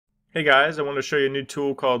Hey guys, I want to show you a new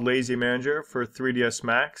tool called LazyManager for 3ds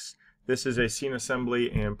Max. This is a scene assembly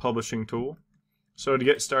and publishing tool. So to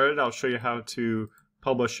get started, I'll show you how to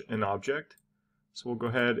publish an object. So we'll go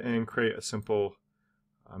ahead and create a simple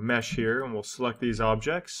mesh here, and we'll select these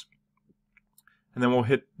objects. And then we'll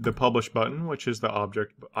hit the publish button, which is the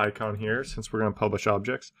object icon here, since we're going to publish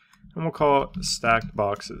objects. And we'll call it stacked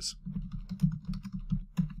boxes.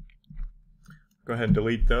 Go ahead and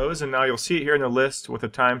delete those, and now you'll see it here in the list with a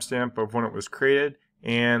timestamp of when it was created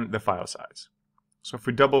and the file size. So if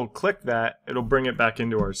we double click that, it'll bring it back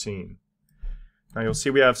into our scene. Now you'll see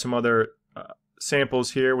we have some other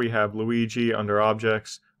samples here. We have Luigi under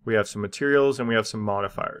objects, we have some materials, and we have some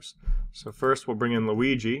modifiers. So first we'll bring in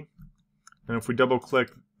Luigi, and if we double click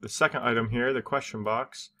the second item here, the question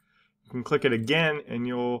box, you can click it again and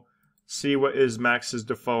you'll see what is Max's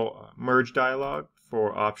default merge dialog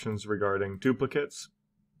for options regarding duplicates.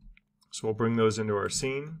 So we'll bring those into our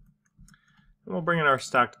scene. And we'll bring in our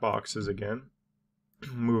stacked boxes again.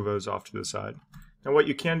 Move those off to the side. Now what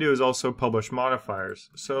you can do is also publish modifiers.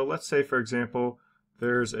 So let's say, for example,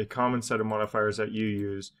 there's a common set of modifiers that you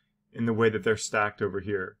use in the way that they're stacked over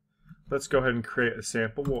here. Let's go ahead and create a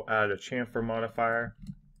sample. We'll add a chamfer modifier,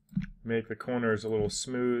 make the corners a little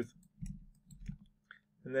smooth,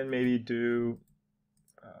 and then maybe do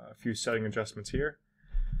a few setting adjustments here.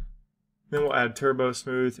 Then we'll add turbo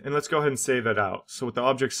smooth, and let's go ahead and save that out. So with the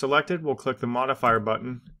object selected, we'll click the modifier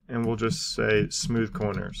button and we'll just say smooth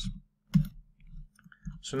corners.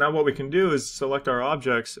 So now what we can do is select our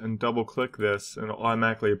objects and double click this, and it'll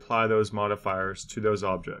automatically apply those modifiers to those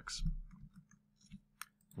objects.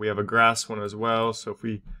 We have a grass one as well, so if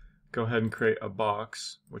we go ahead and create a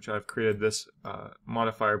box, which I've created this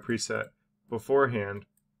modifier preset beforehand,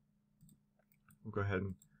 we'll go ahead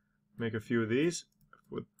and make a few of these.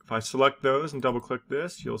 If I select those and double click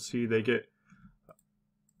this, you'll see they get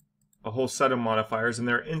a whole set of modifiers, and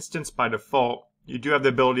they're instanced by default. You do have the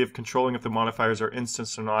ability of controlling if the modifiers are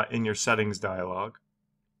instanced or not in your settings dialog,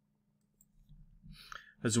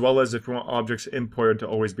 as well as if you want objects imported to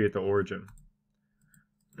always be at the origin.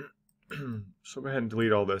 So go ahead and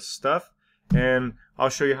delete all this stuff, and I'll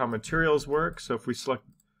show you how materials work. So if we select,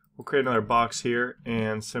 we'll create another box here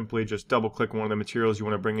and simply just double click one of the materials you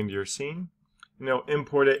want to bring into your scene. And it'll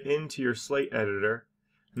import it into your slate editor,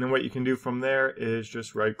 and then what you can do from there is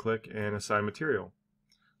just right click and assign material.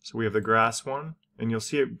 So we have the grass one, and you'll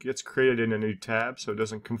see it gets created in a new tab so it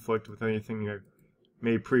doesn't conflict with anything you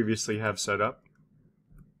may previously have set up.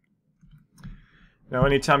 Now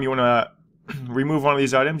anytime you want to remove one of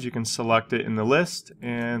these items, you can select it in the list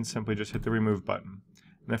and simply just hit the remove button.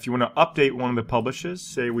 And if you want to update one of the publishes,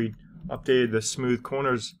 say we updated the smooth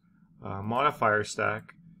corners modifier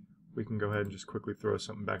stack, we can go ahead and just quickly throw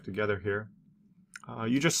something back together here.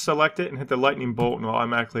 You just select it and hit the lightning bolt, and it'll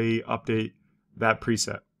automatically update that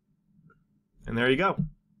preset. And there you go.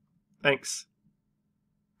 Thanks.